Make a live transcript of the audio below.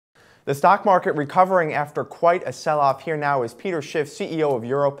The stock market recovering after quite a sell-off. Here now is Peter Schiff, CEO of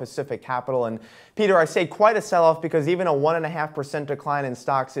Euro Pacific Capital. And Peter, I say quite a sell-off because even a 1.5% decline in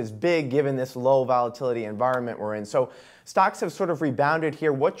stocks is big given this low volatility environment we're in. So stocks have sort of rebounded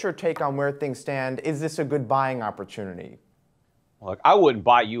here. What's your take on where things stand? Is this a good buying opportunity? Look, I wouldn't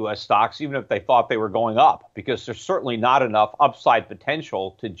buy U.S. stocks even if they thought they were going up, because there's certainly not enough upside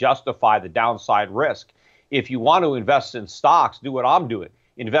potential to justify the downside risk. If you want to invest in stocks, do what I'm doing.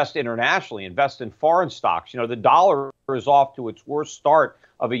 Invest internationally, invest in foreign stocks. You know, the dollar is off to its worst start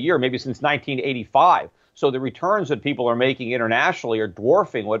of a year, maybe since 1985. So the returns that people are making internationally are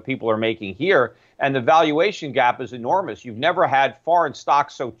dwarfing what people are making here. And the valuation gap is enormous. You've never had foreign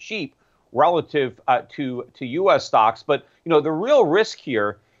stocks so cheap relative to U.S. stocks. But, you know, the real risk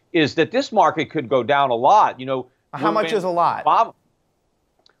here is that this market could go down a lot. You know, how much is a lot?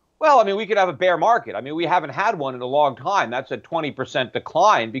 Well, I mean, we could have a bear market. I mean, we haven't had one in a long time. That's a 20%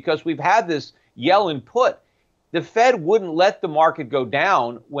 decline because we've had this Yellen put. The Fed wouldn't let the market go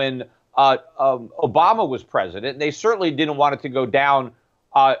down when Obama was president. They certainly didn't want it to go down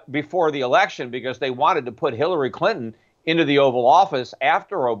before the election because they wanted to put Hillary Clinton into the Oval Office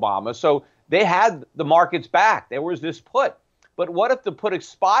after Obama. So they had the markets back. There was this put. But what if the put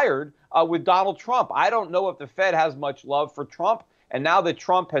expired with Donald Trump? I don't know if the Fed has much love for Trump. And now that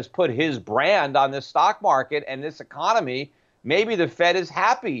Trump has put his brand on this stock market and this economy, maybe the Fed is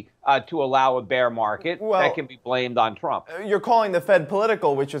happy to allow a bear market that can be blamed on Trump. You're calling the Fed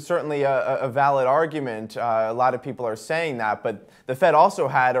political, which is certainly a valid argument. A lot of people are saying that. But the Fed also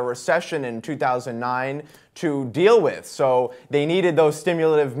had a recession in 2009 to deal with. So they needed those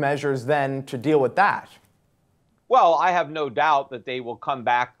stimulative measures then to deal with that. Well, I have no doubt that they will come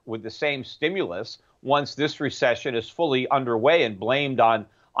back with the same stimulus once this recession is fully underway and blamed on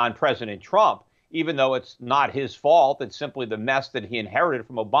President Trump, even though it's not his fault. It's simply the mess that he inherited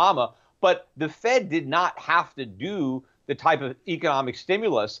from Obama. But the Fed did not have to do the type of economic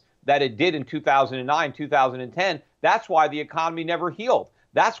stimulus that it did in 2009, 2010. That's why the economy never healed.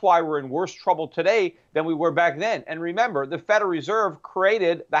 That's why we're in worse trouble today than we were back then. And remember, the Federal Reserve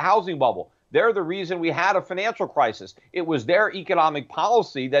created the housing bubble. They're the reason we had a financial crisis. It was their economic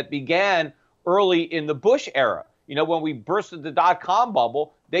policy that began early in the Bush era. You know, when we bursted the dot-com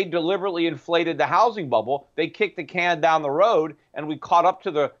bubble, they deliberately inflated the housing bubble. They kicked the can down the road, and we caught up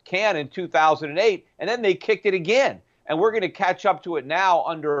to the can in 2008, and then they kicked it again. And we're going to catch up to it now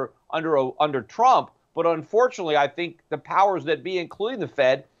under Trump. But unfortunately, I think the powers that be, including the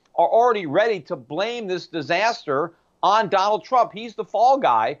Fed, are already ready to blame this disaster on Donald Trump. He's the fall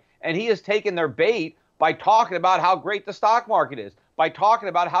guy, and he has taken their bait by talking about how great the stock market is, by talking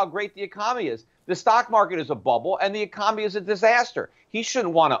about how great the economy is. The stock market is a bubble and the economy is a disaster. He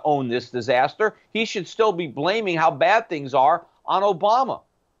shouldn't want to own this disaster. He should still be blaming how bad things are on Obama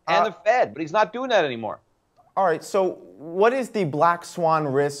and the Fed, but he's not doing that anymore. All right, so what is the black swan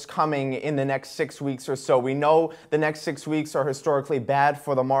risk coming in the next 6 weeks or so? We know the next 6 weeks are historically bad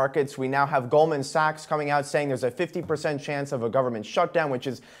for the markets. We now have Goldman Sachs coming out saying there's a 50% chance of a government shutdown, which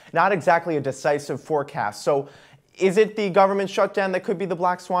is not exactly a decisive forecast. So is it the government shutdown that could be the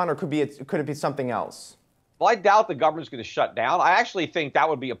black swan, or could it be something else? Well, I doubt the government's going to shut down. I actually think that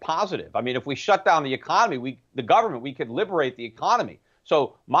would be a positive. I mean, if we shut down the economy, the government, we could liberate the economy.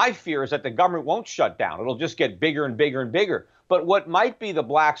 So my fear is that the government won't shut down. It'll just get bigger and bigger and bigger. But what might be the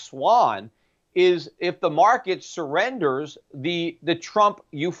black swan is if the market surrenders the Trump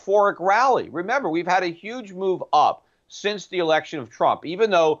euphoric rally. Remember, we've had a huge move up since the election of Trump, even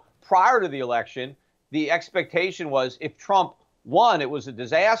though prior to the election, the expectation was if Trump won, it was a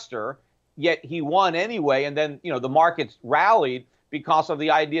disaster, yet he won anyway. And then, you know, the markets rallied because of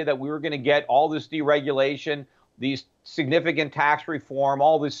the idea that we were going to get all this deregulation, these significant tax reform,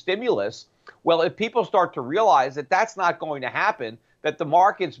 all this stimulus. Well, if people start to realize that that's not going to happen, that the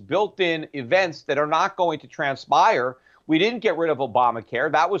market's built in events that are not going to transpire. We didn't get rid of Obamacare.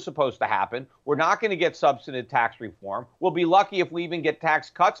 That was supposed to happen. We're not going to get substantive tax reform. We'll be lucky if we even get tax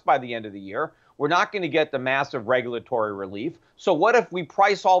cuts by the end of the year. We're not going to get the massive regulatory relief. So what if we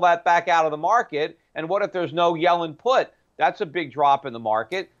price all that back out of the market? And what if there's no Yellen put? That's a big drop in the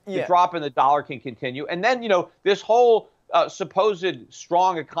market. The drop in the dollar can continue. And then, you know, this whole supposed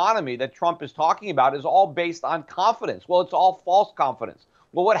strong economy that Trump is talking about is all based on confidence. Well, it's all false confidence.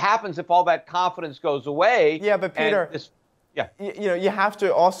 Well, what happens if all that confidence goes away? Yeah, but Peter, you know, you have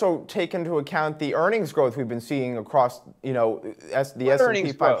to also take into account the earnings growth we've been seeing across, you know, the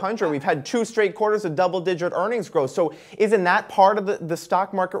S&P 500. We've had 2 straight quarters of double-digit earnings growth. So isn't that part of the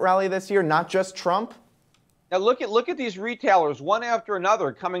stock market rally this year, not just Trump? Now look at these retailers one after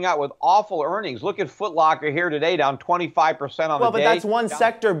another coming out with awful earnings. Look at Foot Locker here today, down 25% on the day. Well, but that's one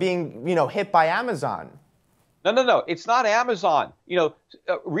sector being, hit by Amazon. No. It's not Amazon.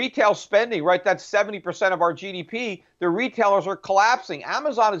 Retail spending, right? That's 70% of our GDP. The retailers are collapsing.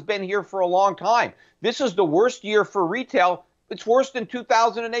 Amazon has been here for a long time. This is the worst year for retail. It's worse than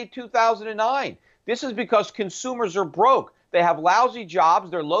 2008, 2009. This is because consumers are broke. They have lousy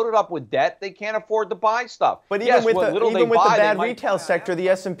jobs. They're loaded up with debt. They can't afford to buy stuff. But even with the bad retail sector, the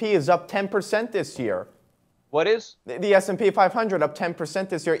S&P is up 10% this year. What is? The S&P 500 up 10%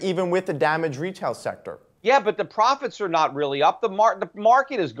 this year, even with the damaged retail sector. Yeah, but the profits are not really up. The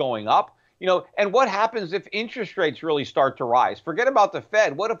market is going up. And what happens if interest rates really start to rise? Forget about the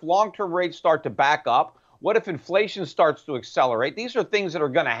Fed. What if long-term rates start to back up? What if inflation starts to accelerate? These are things that are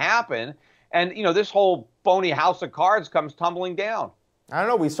going to happen. And, this whole phony house of cards comes tumbling down. I don't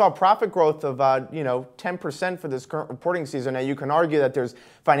know. We saw profit growth of, 10% for this current reporting season. Now, you can argue that there's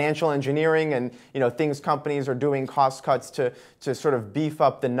financial engineering and, things companies are doing cost cuts to sort of beef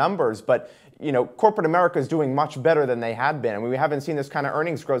up the numbers. But, corporate America is doing much better than they had been. I mean, we haven't seen this kind of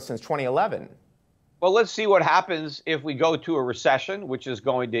earnings growth since 2011. Well, let's see what happens if we go to a recession, which is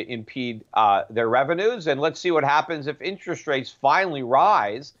going to impede their revenues. And let's see what happens if interest rates finally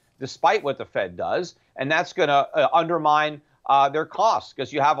rise, despite what the Fed does. And that's going to undermine their costs,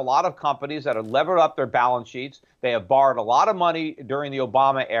 because you have a lot of companies that have levered up their balance sheets. They have borrowed a lot of money during the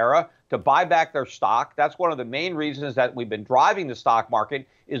Obama era to buy back their stock. That's one of the main reasons that we've been driving the stock market,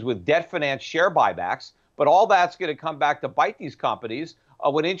 is with debt-financed share buybacks. But all that's going to come back to bite these companies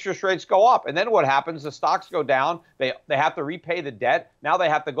when interest rates go up. And then what happens? The stocks go down. They have to repay the debt. Now they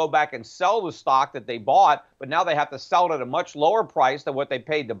have to go back and sell the stock that they bought, but now they have to sell it at a much lower price than what they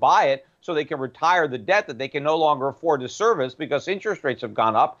paid to buy it, so they can retire the debt that they can no longer afford to service because interest rates have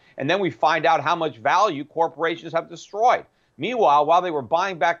gone up. And then we find out how much value corporations have destroyed. Meanwhile, while they were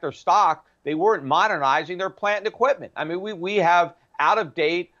buying back their stock, they weren't modernizing their plant and equipment. I mean, we have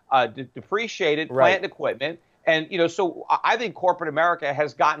out-of-date, depreciated plant and equipment. And, so I think corporate America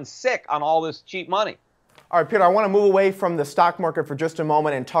has gotten sick on all this cheap money. All right, Peter, I want to move away from the stock market for just a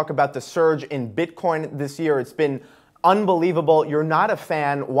moment and talk about the surge in Bitcoin this year. It's been unbelievable. You're not a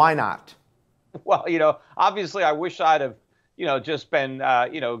fan. Why not? Well, obviously I wish I'd have, just been,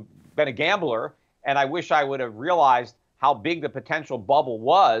 been a gambler. And I wish I would have realized how big the potential bubble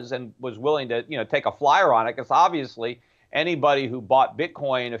was and was willing to, take a flyer on it. Because obviously anybody who bought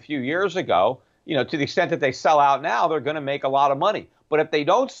Bitcoin a few years ago, to the extent that they sell out now, they're going to make a lot of money. But if they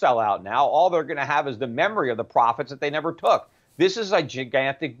don't sell out now, all they're going to have is the memory of the profits that they never took. This is a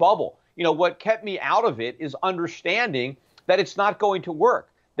gigantic bubble. What kept me out of it is understanding that it's not going to work,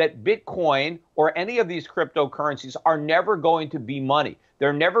 that Bitcoin or any of these cryptocurrencies are never going to be money.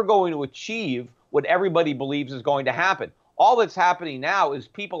 They're never going to achieve what everybody believes is going to happen. All that's happening now is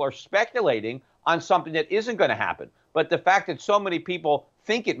people are speculating on something that isn't going to happen. But the fact that so many people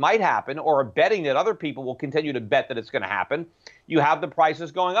think it might happen or are betting that other people will continue to bet that it's going to happen, you have the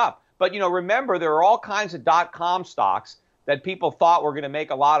prices going up. But, remember, there are all kinds of .com stocks that people thought were going to make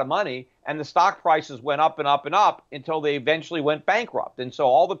a lot of money, and the stock prices went up and up and up until they eventually went bankrupt. And so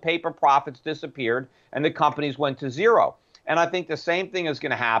all the paper profits disappeared and the companies went to zero. And I think the same thing is going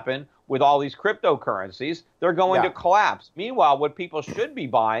to happen with all these cryptocurrencies. They're going to collapse. Meanwhile, what people should be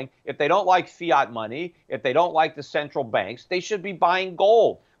buying, if they don't like fiat money, if they don't like the central banks, they should be buying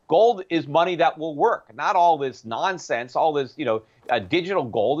gold. Gold is money that will work, not all this nonsense, all this, digital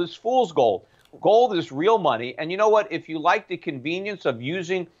gold is fool's gold. Gold is real money. And you know what? If you like the convenience of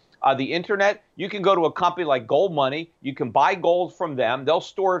using the internet, you can go to a company like Gold Money. You can buy gold from them. They'll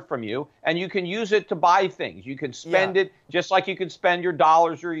store it from you, and you can use it to buy things. You can spend it just like you can spend your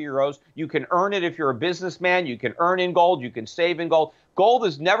dollars or euros. You can earn it if you're a businessman. You can earn in gold. You can save in gold. Gold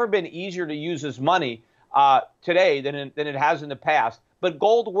has never been easier to use as money today than it has in the past. But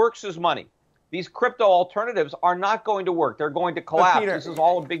gold works as money. These crypto alternatives are not going to work. They're going to collapse. Peter, this is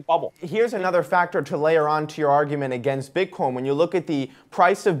all a big bubble. Here's another factor to layer onto your argument against Bitcoin. When you look at the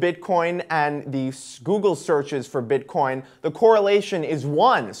price of Bitcoin and the Google searches for Bitcoin, the correlation is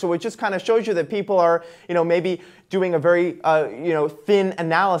 1. So it just kind of shows you that people are, maybe doing a very, thin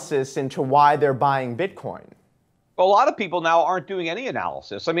analysis into why they're buying Bitcoin. Well, a lot of people now aren't doing any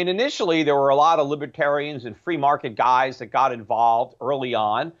analysis. I mean, initially there were a lot of libertarians and free market guys that got involved early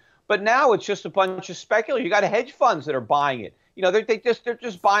on. But now it's just a bunch of speculators. You got hedge funds that are buying it. They're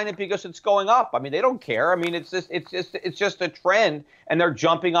just buying it because it's going up. I mean, they don't care. I mean, it's just a trend, and they're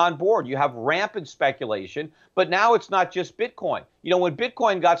jumping on board. You have rampant speculation, but now it's not just Bitcoin. When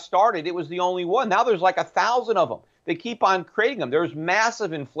Bitcoin got started, it was the only one. Now there's like 1,000 of them. They keep on creating them. There's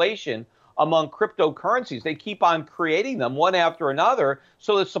massive inflation among cryptocurrencies. They keep on creating them one after another.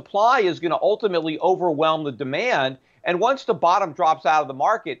 So the supply is going to ultimately overwhelm the demand. And once the bottom drops out of the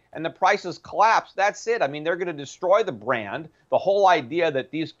market and the prices collapse, that's it. I mean, they're going to destroy the brand. The whole idea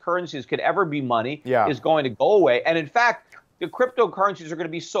that these currencies could ever be money is going to go away. And in fact, the cryptocurrencies are going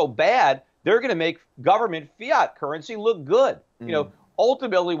to be so bad, they're going to make government fiat currency look good. You know,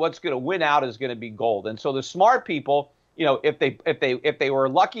 ultimately, what's going to win out is going to be gold. And so the smart people, you know, if they were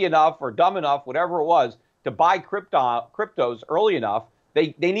lucky enough or dumb enough, whatever it was, to buy cryptos early enough,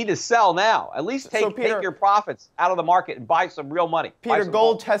 they need to sell now. At least take your profits out of the market and buy some real money. Peter,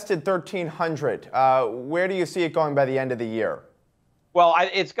 gold tested 1,300. Where do you see it going by the end of the year? Well,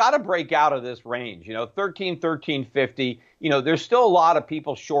 it's got to break out of this range, you know, 1350. You know, there's still a lot of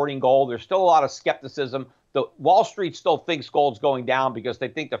people shorting gold. There's still a lot of skepticism. The Wall Street still thinks gold's going down because they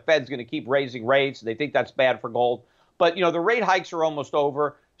think the Fed's going to keep raising rates. They think that's bad for gold. But, you know, the rate hikes are almost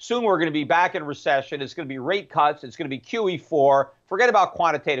over. Soon we're going to be back in recession. It's going to be rate cuts. It's going to be QE4. Forget about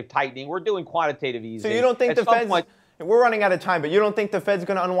quantitative tightening. We're doing quantitative easing. So you don't think the Fed's, we're running out of time, but you don't think the Fed's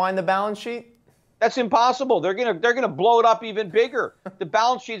going to unwind the balance sheet? That's impossible. They're gonna blow it up even bigger. The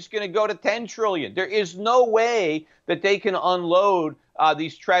balance sheet's gonna go to 10 trillion. There is no way that they can unload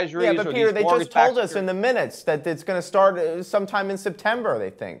these treasuries. Yeah, but Peter, they just told us in the minutes that it's going to start sometime in September, they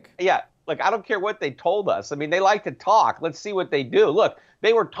think. Yeah, look, I don't care what they told us. I mean, they like to talk. Let's see what they do. Look,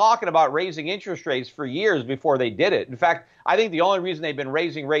 they were talking about raising interest rates for years before they did it. In fact, I think the only reason they've been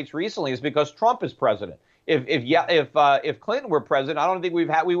raising rates recently is because Trump is president. If Clinton were president, I don't think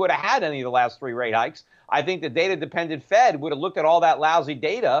we would have had any of the last 3 rate hikes. I think the data-dependent Fed would have looked at all that lousy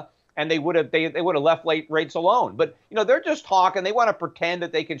data and they would have left rates alone. But you know, they're just talking. They want to pretend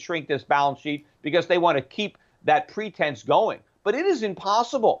that they can shrink this balance sheet because they want to keep that pretense going. But it is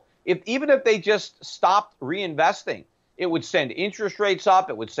impossible. Even if they just stopped reinvesting, it would send interest rates up.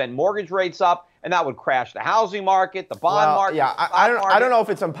 It would send mortgage rates up. And that would crash the housing market, the bond market. Yeah, I don't know if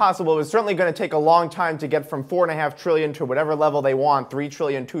it's impossible. It's certainly going to take a long time to get from $4.5 trillion to whatever level they want, $3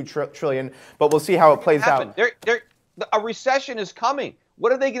 trillion, $2 trillion. But we'll see how it plays out. A recession is coming.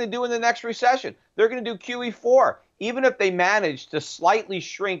 What are they going to do in the next recession? They're going to do QE4. Even if they manage to slightly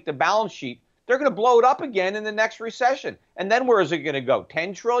shrink the balance sheet, they're going to blow it up again in the next recession. And then where is it going to go?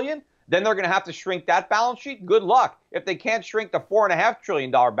 10 trillion? Then they're going to have to shrink that balance sheet? Good luck. If they can't shrink the $4.5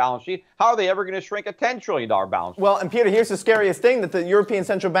 trillion balance sheet, how are they ever going to shrink a $10 trillion balance sheet? Well, and Peter, here's the scariest thing, that the European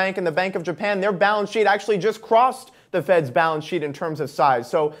Central Bank and the Bank of Japan, their balance sheet actually just crossed the Fed's balance sheet in terms of size.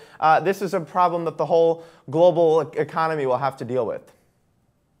 So this is a problem that the whole global economy will have to deal with.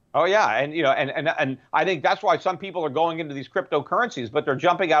 Oh, yeah. And, you know, and I think that's why some people are going into these cryptocurrencies, but they're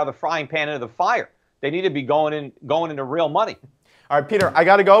jumping out of the frying pan into the fire. They need to be going into real money. All right, Peter, I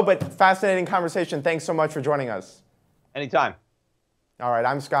got to go, but fascinating conversation. Thanks so much for joining us. Anytime. All right,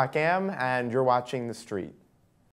 I'm Scott Gamm, and you're watching The Street.